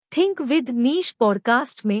Think with niche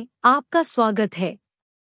podcast में आपका स्वागत है।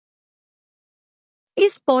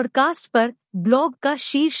 इस पॉडकास्ट पर ब्लॉग का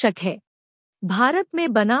शीर्षक है भारत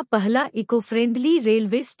में बना पहला eco friendly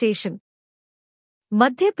railway station.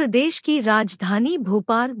 Madhya Pradesh की राजधानी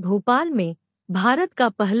भोपाल में भारत का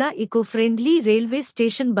पहला इको फ्रेंडली रेलवे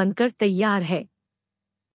स्टेशन बनकर तैयार है।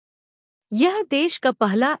 यह देश का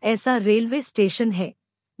पहला ऐसा रेलवे स्टेशन है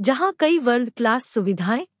जहां कई वर्ल्ड क्लास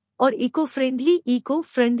सुविधाएं और इको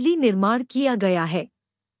फ्रेंडली निर्माण किया गया है,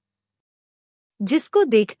 जिसको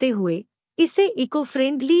देखते हुए इसे इको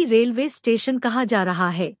फ्रेंडली रेलवे स्टेशन कहा जा रहा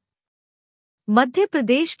है। मध्य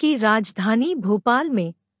प्रदेश की राजधानी भोपाल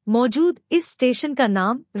में मौजूद इस स्टेशन का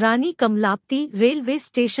नाम रानी कमलापति रेलवे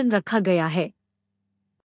स्टेशन रखा गया है।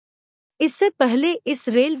 इससे पहले इस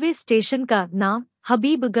रेलवे स्टेशन का नाम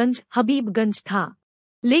हबीबगंज था,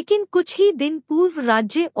 लेकिन कुछ ही दिन पूर्व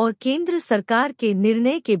राज्य और केंद्र सरकार के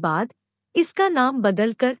निर्णय के बाद इसका नाम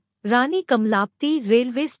बदलकर रानी कमलापति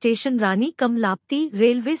रेलवे स्टेशन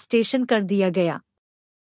कर दिया गया।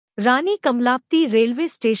 रानी कमलापति रेलवे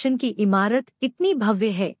स्टेशन की इमारत इतनी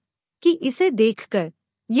भव्य है कि इसे देखकर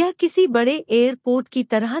यह किसी बड़े एयरपोर्ट की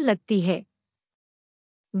तरह लगती है।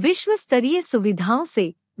 विश्व स्तरीय सुविधाओं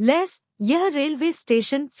से लैस यह रेलवे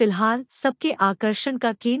स्टेशन फिलहाल सबके आकर्षण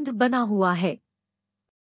का केंद्र बना हुआ है।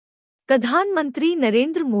 प्रधानमंत्री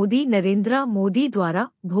नरेंद्र मोदी द्वारा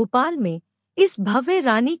भोपाल में इस भव्य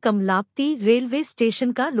रानी कमलापति रेलवे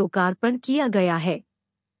स्टेशन का लोकार्पण किया गया है।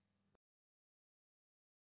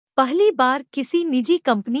 पहली बार किसी निजी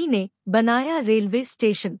कंपनी ने बनाया रेलवे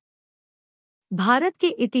स्टेशन। भारत के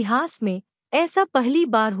इतिहास में ऐसा पहली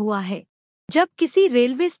बार हुआ है जब किसी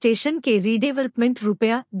रेलवे स्टेशन के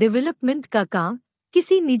डेवलपमेंट का काम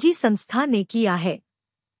किसी निजी संस्था ने किया है।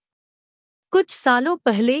 कुछ सालों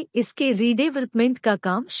पहले इसके रीडेवलपमेंट का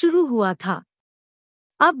काम शुरू हुआ था।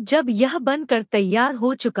 अब जब यह बनकर तैयार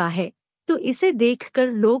हो चुका है तो इसे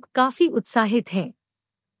देखकर लोग काफी उत्साहित हैं।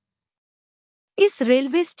 इस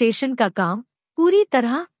रेलवे स्टेशन का काम पूरी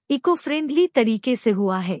तरह इको फ्रेंडली तरीके से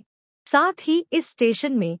हुआ है। साथ ही इस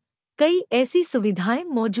स्टेशन में कई ऐसी सुविधाएं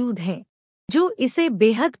मौजूद हैं जो इसे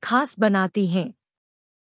बेहद खास बनाती हैं।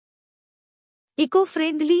 इको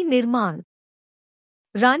फ्रेंडली निर्माण।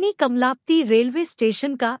 रानी कमलापति रेलवे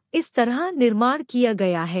स्टेशन का इस तरह निर्माण किया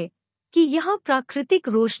गया है कि यहाँ प्राकृतिक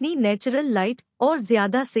रोशनी, नेचुरल लाइट और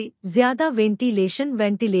ज्यादा से ज्यादा वेंटिलेशन,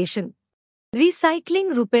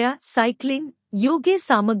 साइक्लिंग योग्य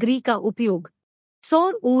सामग्री का उपयोग,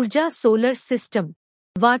 सौर ऊर्जा, सोलर सिस्टम,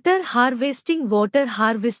 वाटर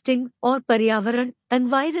हार्वेस्टिंग और पर्यावरण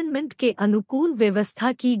एनवायरनमेंट के अनुकूल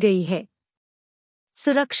व्यवस्था की गई है।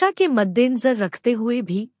 सुरक्षा के मद्देनजर रखते हुए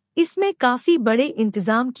भी इसमें काफी बड़े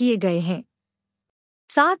इंतजाम किए गए हैं।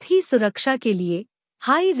 साथ ही सुरक्षा के लिए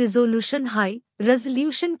हाई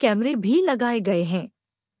रेजोल्यूशन कैमरे भी लगाए गए हैं।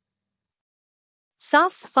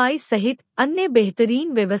 साफ सफाई सहित अन्य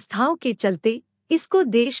बेहतरीन व्यवस्थाओं के चलते इसको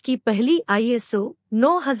देश की पहली ISO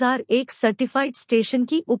 9001 सर्टिफाइड स्टेशन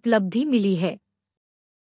की उपलब्धि मिली है।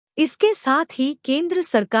 इसके साथ ही केंद्र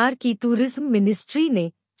सरकार की टूरिज्म मिनिस्ट्री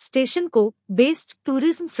ने स्टेशन को बेस्ट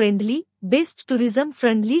टूरिज्म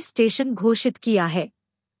फ्रेंडली स्टेशन घोषित किया है।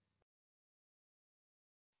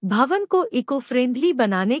 भवन को इको फ्रेंडली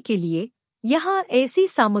बनाने के लिए यहाँ ऐसी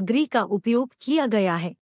सामग्री का उपयोग किया गया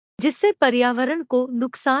है जिससे पर्यावरण को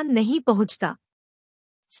नुकसान नहीं पहुँचता।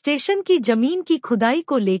 स्टेशन की जमीन की खुदाई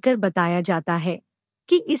को लेकर बताया जाता है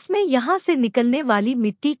कि इसमें यहाँ से निकलने वाली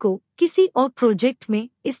मिट्टी को किसी और प्रोजेक्ट में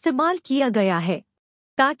इस्तेमाल किया गया है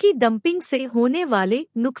ताकि डंपिंग से होने वाले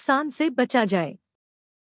नुकसान से बचा जाए।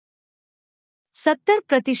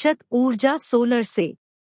 70% ऊर्जा सोलर से।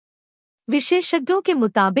 विशेषज्ञों के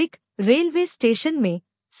मुताबिक रेलवे स्टेशन में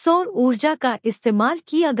सौर ऊर्जा का इस्तेमाल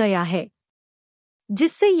किया गया है,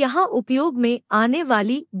 जिससे यहाँ उपयोग में आने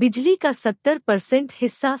वाली बिजली का 70%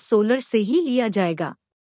 हिस्सा सोलर से ही लिया जाएगा।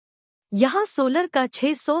 यहाँ सोलर का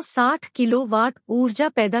 660 किलोवाट ऊर्जा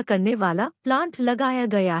पैदा करने वाला प्लांट लगाया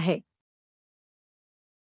गया है।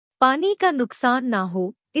 पानी का नुकसान ना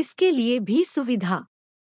हो, इसके लिए भी सुविधा।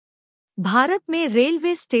 भारत में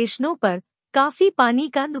रेलवे स्टेशनों पर काफी पानी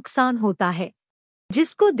का नुकसान होता है,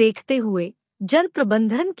 जिसको देखते हुए जल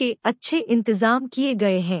प्रबंधन के अच्छे इंतजाम किए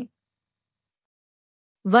गए हैं।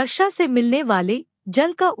 वर्षा से मिलने वाले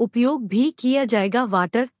जल का उपयोग भी किया जाएगा।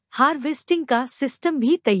 वाटर हार्वेस्टिंग का सिस्टम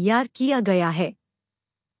भी तैयार किया गया है।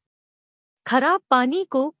 खराब पानी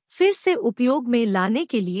को फिर से उपयोग में लाने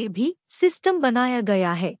के लिए भी सिस्टम बनाया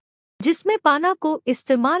गया है, जिसमें पानी को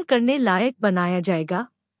इस्तेमाल करने लायक बनाया जाएगा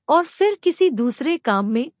और फिर किसी दूसरे काम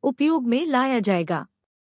में उपयोग में लाया जाएगा।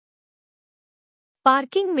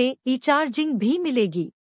 पार्किंग में ई-चार्जिंग भी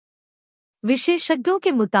मिलेगी। विशेषज्ञों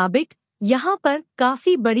के मुताबिक यहाँ पर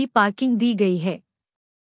काफी बड़ी पार्किंग दी गई है,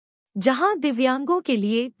 जहाँ दिव्यांगों के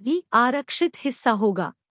लिए भी आरक्षित हिस्सा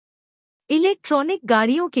होगा। इलेक्ट्रॉनिक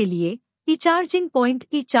गाड़ियों के लिए ई चार्जिंग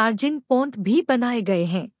पॉइंट भी बनाए गए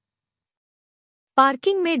हैं।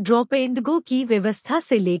 पार्किंग में ड्रॉप एंड गो की व्यवस्था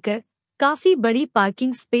से लेकर काफी बड़ी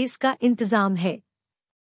पार्किंग स्पेस का इंतजाम है।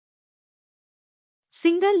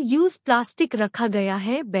 सिंगल यूज प्लास्टिक रखा गया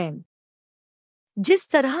है बैन। जिस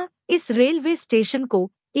तरह इस रेलवे स्टेशन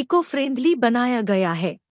को इको फ्रेंडली बनाया गया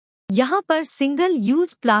है, यहाँ पर सिंगल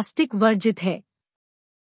यूज प्लास्टिक वर्जित है।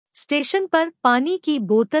 स्टेशन पर पानी की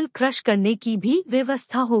बोतल क्रश करने की भी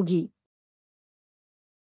व्यवस्था होगी।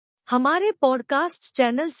 हमारे पॉडकास्ट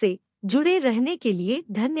चैनल से जुड़े रहने के लिए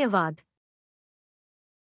धन्यवाद।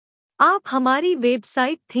 आप हमारी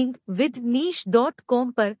वेबसाइट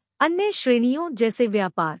thinkwithniche.com पर अन्य श्रेणियों जैसे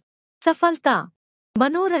व्यापार, सफलता,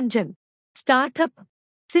 मनोरंजन, स्टार्टअप,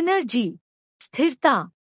 सिनर्जी,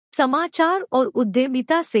 स्थिरता, समाचार और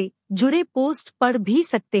उद्यमिता से जुड़े पोस्ट पढ़ भी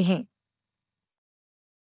सकते हैं।